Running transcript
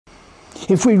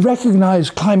If we recognize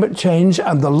climate change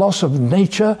and the loss of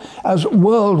nature as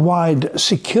worldwide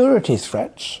security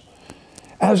threats,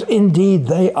 as indeed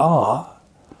they are,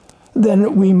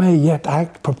 then we may yet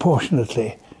act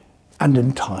proportionately and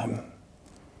in time.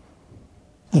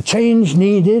 The change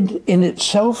needed in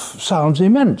itself sounds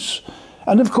immense,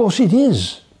 and of course it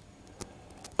is.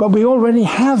 But we already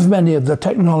have many of the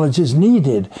technologies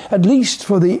needed, at least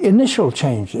for the initial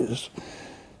changes.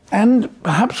 And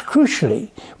perhaps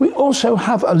crucially, we also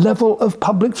have a level of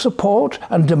public support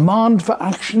and demand for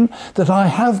action that I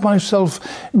have myself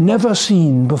never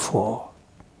seen before.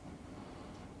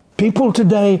 People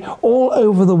today all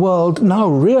over the world now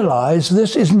realize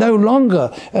this is no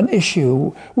longer an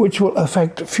issue which will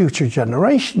affect future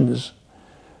generations.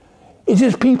 It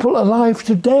is people alive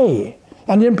today,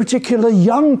 and in particular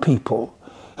young people,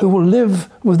 who will live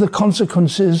with the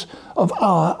consequences of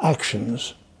our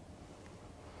actions.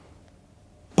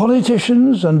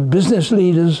 Politicians and business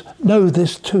leaders know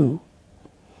this too.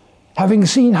 Having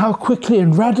seen how quickly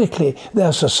and radically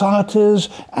their societies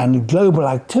and global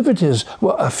activities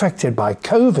were affected by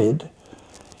COVID,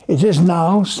 it is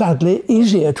now, sadly,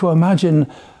 easier to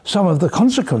imagine some of the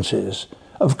consequences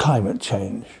of climate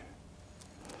change.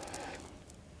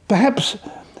 Perhaps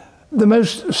the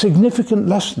most significant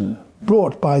lesson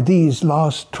brought by these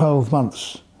last 12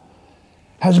 months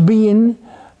has been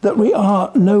that we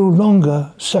are no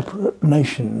longer separate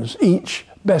nations, each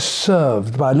best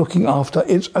served by looking after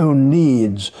its own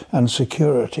needs and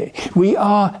security. We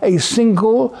are a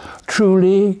single,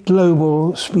 truly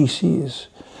global species,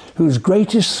 whose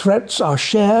greatest threats are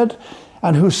shared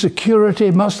and whose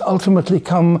security must ultimately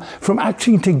come from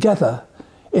acting together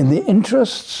in the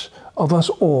interests of us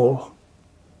all.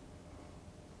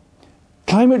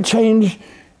 Climate change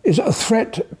is a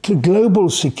threat to global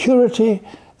security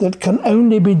that can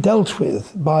only be dealt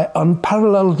with by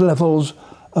unparalleled levels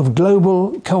of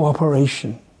global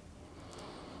cooperation.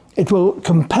 It will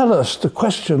compel us to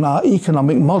question our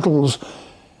economic models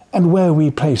and where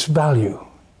we place value,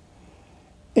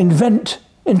 invent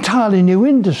entirely new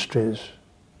industries,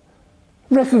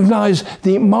 recognize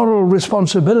the moral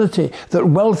responsibility that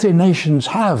wealthy nations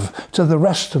have to the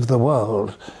rest of the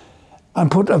world,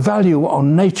 and put a value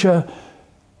on nature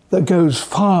that goes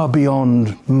far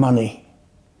beyond money.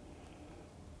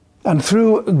 And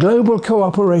through global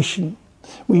cooperation,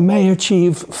 we may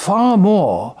achieve far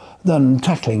more than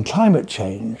tackling climate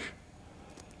change.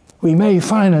 We may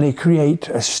finally create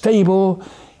a stable,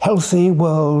 healthy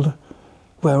world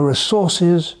where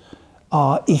resources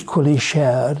are equally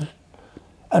shared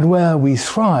and where we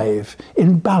thrive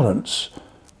in balance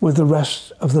with the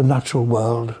rest of the natural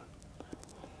world.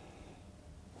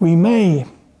 We may,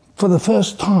 for the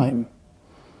first time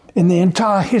in the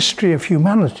entire history of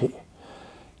humanity,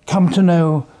 come to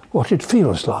know what it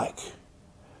feels like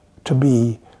to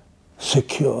be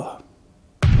secure.